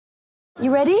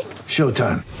You ready?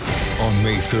 Showtime. On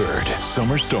May 3rd,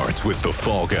 summer starts with The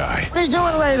Fall Guy. Let's do it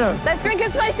later. Let's drink a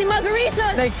spicy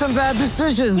margarita. Make some bad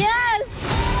decisions. Yes.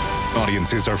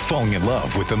 Audiences are falling in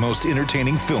love with the most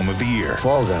entertaining film of the year.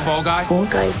 Fall Guy. Fall Guy? Fall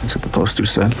Guy. That's what the poster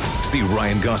said. See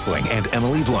Ryan Gosling and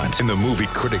Emily Blunt in the movie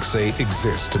critics say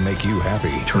exists to make you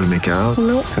happy. Trying to make it out?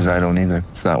 Nope. Because I don't either.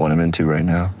 It's not what I'm into right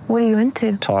now. What are you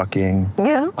into? Talking.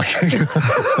 Yeah.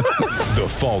 The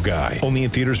Fall Guy. Only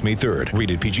in theaters May 3rd.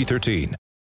 Rated PG-13.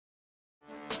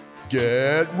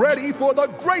 Get ready for the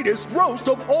greatest roast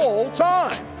of all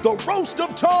time. The Roast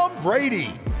of Tom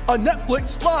Brady. A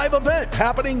Netflix live event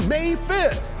happening May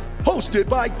 5th. Hosted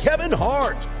by Kevin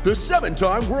Hart. The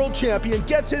 7-time world champion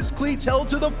gets his cleats held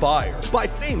to the fire by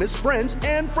famous friends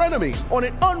and frenemies on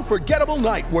an unforgettable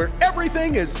night where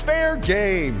everything is fair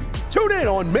game. Tune in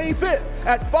on May 5th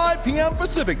at 5 p.m.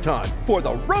 Pacific time for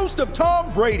the Roast of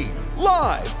Tom Brady.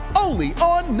 Live only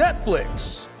on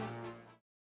Netflix.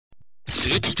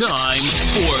 It's time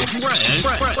for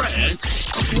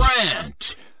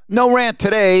Rant. No rant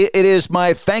today. It is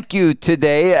my thank you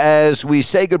today as we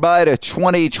say goodbye to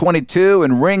 2022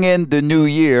 and ring in the new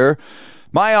year.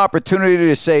 My opportunity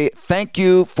to say thank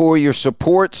you for your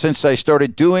support since I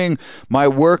started doing my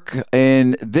work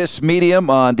in this medium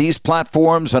on these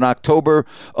platforms in October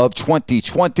of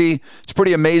 2020. It's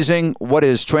pretty amazing what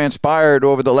has transpired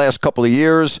over the last couple of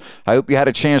years. I hope you had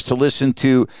a chance to listen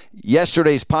to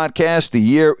yesterday's podcast, The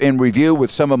Year in Review, with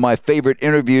some of my favorite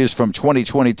interviews from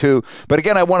 2022. But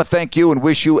again, I want to thank you and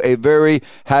wish you a very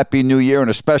happy new year, and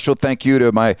a special thank you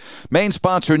to my main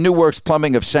sponsor, New Works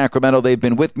Plumbing of Sacramento. They've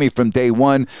been with me from day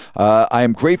one. I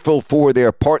am grateful for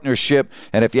their partnership,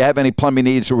 and if you have any plumbing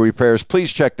needs or repairs,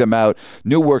 please check them out.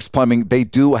 New Works Plumbing, they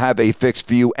do have a fix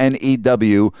for you,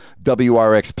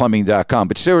 NEWWRXplumbing.com.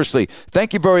 But seriously,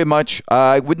 thank you very much.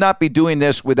 I would not be doing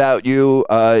this without you.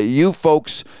 You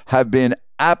folks have been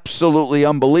absolutely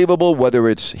unbelievable, whether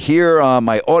it's here on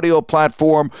my audio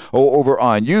platform or over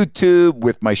on YouTube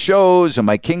with my shows and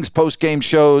my Kings post-game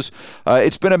shows.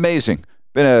 It's been amazing.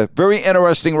 Been a very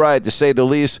interesting ride, to say the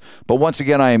least. But once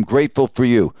again, I am grateful for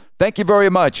you. Thank you very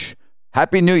much.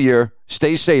 Happy New Year.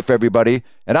 Stay safe, everybody.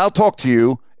 And I'll talk to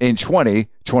you in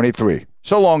 2023.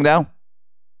 So long now.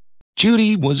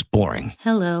 Judy was boring.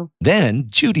 Hello. Then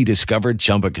Judy discovered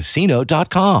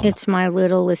ChumbaCasino.com. It's my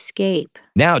little escape.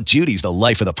 Now Judy's the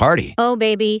life of the party. Oh,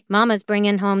 baby, mama's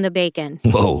bringing home the bacon.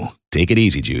 Whoa, take it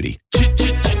easy, Judy.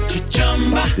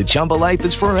 The Chumba life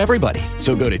is for everybody.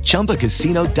 So go to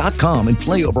ChumbaCasino.com and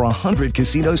play over 100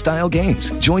 casino-style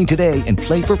games. Join today and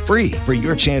play for free for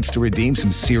your chance to redeem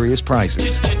some serious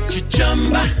prizes.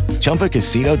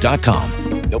 ChumbaCasino.com.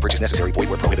 No purchase necessary. Void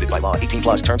where prohibited by law. 18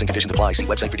 plus terms and conditions apply. See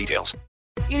website for details.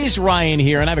 It is Ryan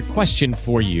here, and I have a question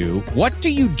for you. What do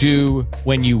you do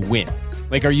when you win?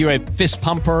 Like, are you a fist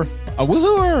pumper, a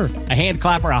woohooer, a hand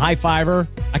clapper, a high fiver?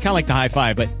 I kind of like the high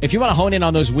five, but if you want to hone in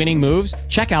on those winning moves,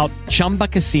 check out Chumba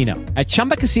Casino. At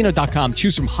ChumbaCasino.com,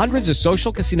 choose from hundreds of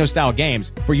social casino-style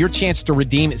games for your chance to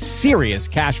redeem serious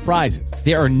cash prizes.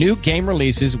 There are new game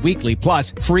releases weekly,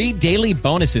 plus free daily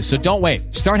bonuses. So don't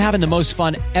wait. Start having the most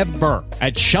fun ever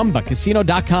at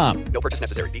ChumbaCasino.com. No purchase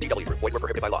necessary. VGW. Void where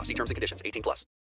prohibited by law. See terms and conditions. 18 plus.